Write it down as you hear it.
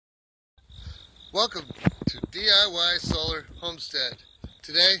Welcome to DIY Solar Homestead.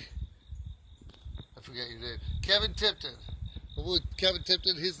 Today, I forget your name, Kevin Tipton. Kevin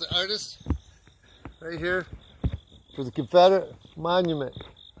Tipton, he's the artist right here for the Confederate monument.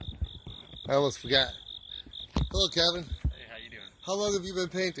 I almost forgot. Hello, Kevin. Hey, how you doing? How long have you been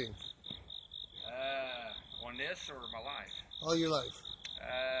painting? On this or my life? All your life.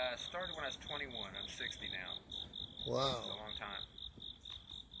 Started when I was 21. I'm 60 now. Wow. It's a long time.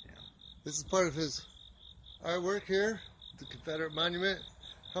 Yeah. This is part of his artwork here, the Confederate monument.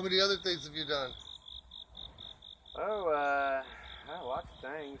 How many other things have you done? Lots of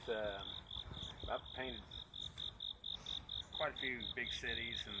things. I've painted quite a few big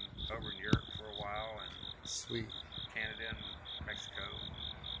cities and over in Europe for a while, and Sweet. Canada and Mexico.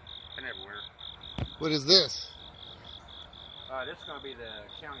 Been everywhere. What is this? This is going to be the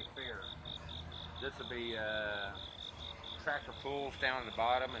county fair. This will be tractor pulls down in the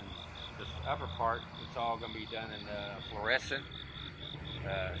bottom, and this upper part, it's all going to be done in fluorescent.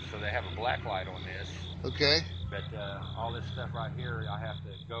 So they have a black light on this. Okay. But all this stuff right here, I have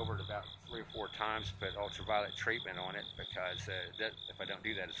to go over it about 3 or 4 times, put ultraviolet treatment on it, because if I don't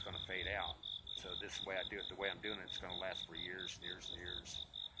do that, it's going to fade out. So this way I do it, the way I'm doing it, it's going to last for years and years and years.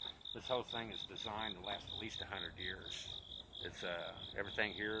 This whole thing is designed to last at least 100 years. It's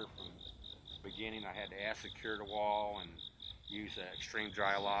everything here from the beginning. I had to acid cure the wall and use extreme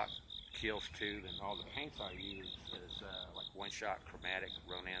dry lock, kills tube, and all the paints I use is like one-shot chromatic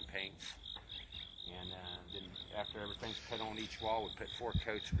Ronan paints. And then after everything's put on each wall, we put 4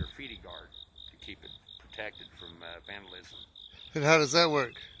 coats of graffiti guard to keep it protected from vandalism. And how does that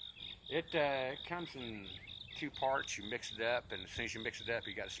work? It comes in 2 parts. You mix it up, and as soon as you mix it up,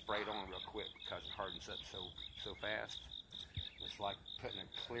 you got to spray it on real quick because it hardens up so fast. It's like putting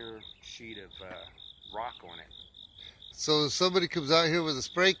a clear sheet of rock on it. So if somebody comes out here with a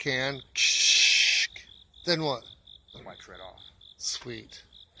spray can, then what? The white's right off. Sweet.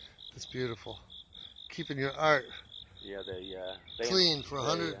 That's beautiful. Keeping your art clean for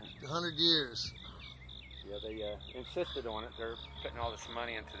 100 years. Yeah, they insisted on it. They're putting all this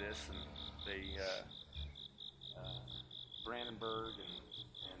money into this, and they Brandenburg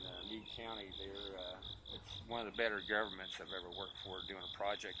and Meade County, it's one of the better governments I've ever worked for doing a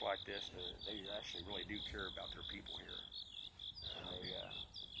project like this. They actually really do care about their people here. And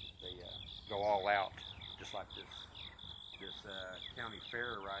they go all out, just like this county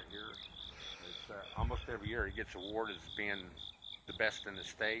fair right here. It's almost every year it gets awarded as being the best in the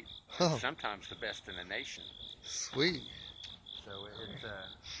state, and sometimes the best in the nation. Sweet. So it's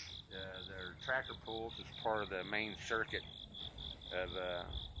their tractor pulls is part of the main circuit of the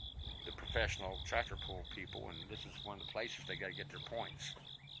professional tractor pull people, and this is one of the places they got to get their points.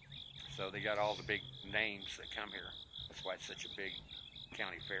 So they got all the big names that come here. That's why it's such a big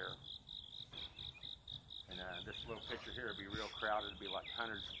county fair. And this little picture here would be real crowded. It'd be like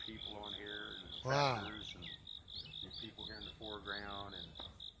hundreds of people on here, and tractors, and people here in the foreground, and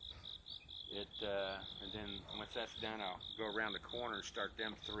then once that's done, I'll go around the corner and start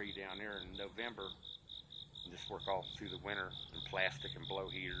them 3 down there in November, and just work all through the winter in plastic and blow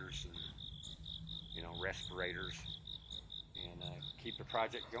heaters and respirators, and keep the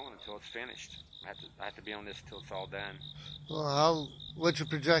project going until it's finished. I have to be on this until it's all done. Well, what's your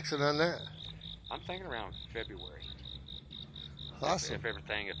projection on that? I'm thinking around February. Awesome. If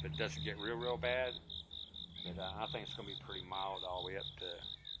it doesn't get real bad, but I think it's going to be pretty mild all the way up to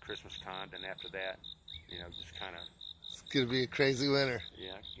Christmas time. Then after that, just kind of. It's going to be a crazy winter.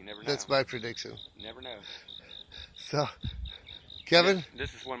 Yeah, you never know. That's my prediction. Never know. So, Kevin?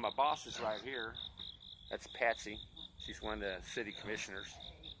 This is one of my bosses right here. That's Patsy. She's one of the city commissioners.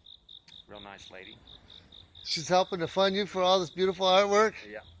 Real nice lady. She's helping to fund you for all this beautiful artwork?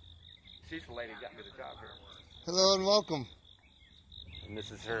 Yeah. She's the lady who got me the job here. Hello and welcome. And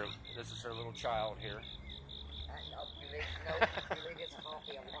this is her little child here.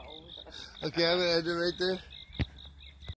 Okay, I'm going to end it right there.